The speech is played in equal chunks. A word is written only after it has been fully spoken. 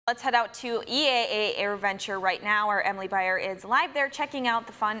Let's head out to EAA AirVenture right now, where Emily Beyer is live there checking out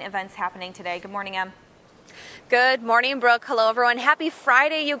the fun events happening today. Good morning, Em. Good morning, Brooke. Hello, everyone. Happy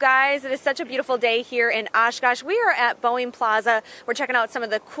Friday, you guys. It is such a beautiful day here in Oshkosh. We are at Boeing Plaza. We're checking out some of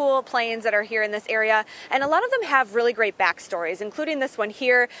the cool planes that are here in this area, and a lot of them have really great backstories, including this one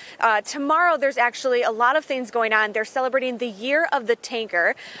here. Tomorrow, there's actually a lot of things going on. They're celebrating the Year of the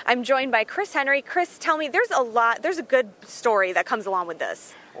Tanker. I'm joined by Chris Henry. Chris, tell me, there's a good story that comes along with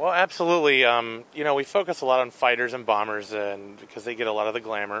this. Well, absolutely. We focus a lot on fighters and bombers, and because they get a lot of the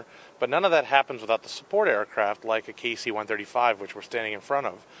glamour, but none of that happens without the support aircraft like a KC-135, which we're standing in front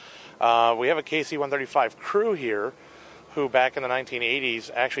of. We have a KC-135 crew here who back in the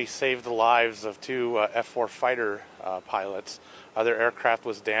 1980s actually saved the lives of two F-4 fighter pilots. Their aircraft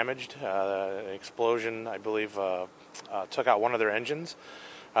was damaged. An explosion, I believe, took out one of their engines.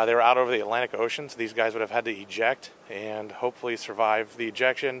 They were out over the Atlantic Ocean, so these guys would have had to eject and hopefully survive the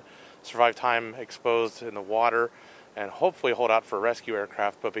ejection, survive time exposed in the water, and hopefully hold out for a rescue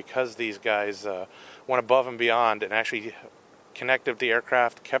aircraft. But because these guys went above and beyond and actually connected with the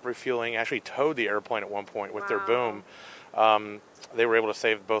aircraft, kept refueling, actually towed the airplane at one point with their boom, they were able to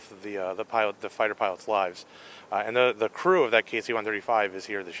save both of the fighter pilots' lives. And the crew of that KC-135 is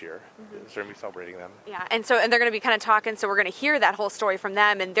here this year. So we're going to be celebrating them. Yeah, and they're going to be kind of talking, so we're going to hear that whole story from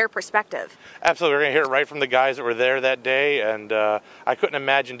them and their perspective. Absolutely. We're going to hear it right from the guys that were there that day, and I couldn't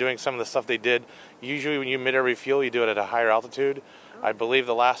imagine doing some of the stuff they did. Usually when you mid-air refuel, you do it at a higher altitude. I believe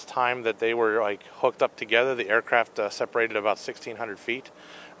the last time that they were hooked up together, the aircraft separated about 1,600 feet.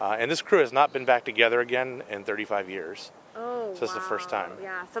 And this crew has not been back together again in 35 years. Oh, so this is the first time.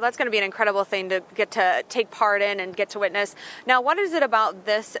 Yeah, so that's going to be an incredible thing to get to take part in and get to witness. Now, what is it about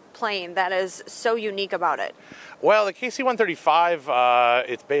this plane that is so unique about it? Well, the KC-135,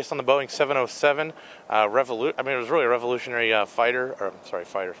 it's based on the Boeing 707. It was really a revolutionary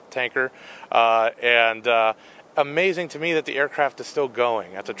tanker. Amazing to me that the aircraft is still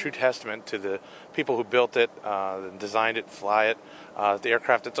going. That's a true testament to the people who built it, designed it, fly it. The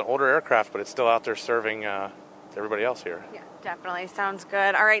aircraft, it's an older aircraft, but it's still out there serving everybody else here. Yeah, definitely. Sounds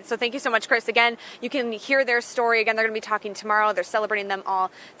good. All right, so thank you so much, Chris. Again, you can hear their story. Again, they're going to be talking tomorrow. They're celebrating them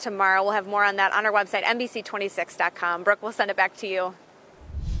all tomorrow. We'll have more on that on our website, NBC26.com. Brooke, we'll send it back to you. All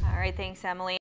right, thanks, Emily.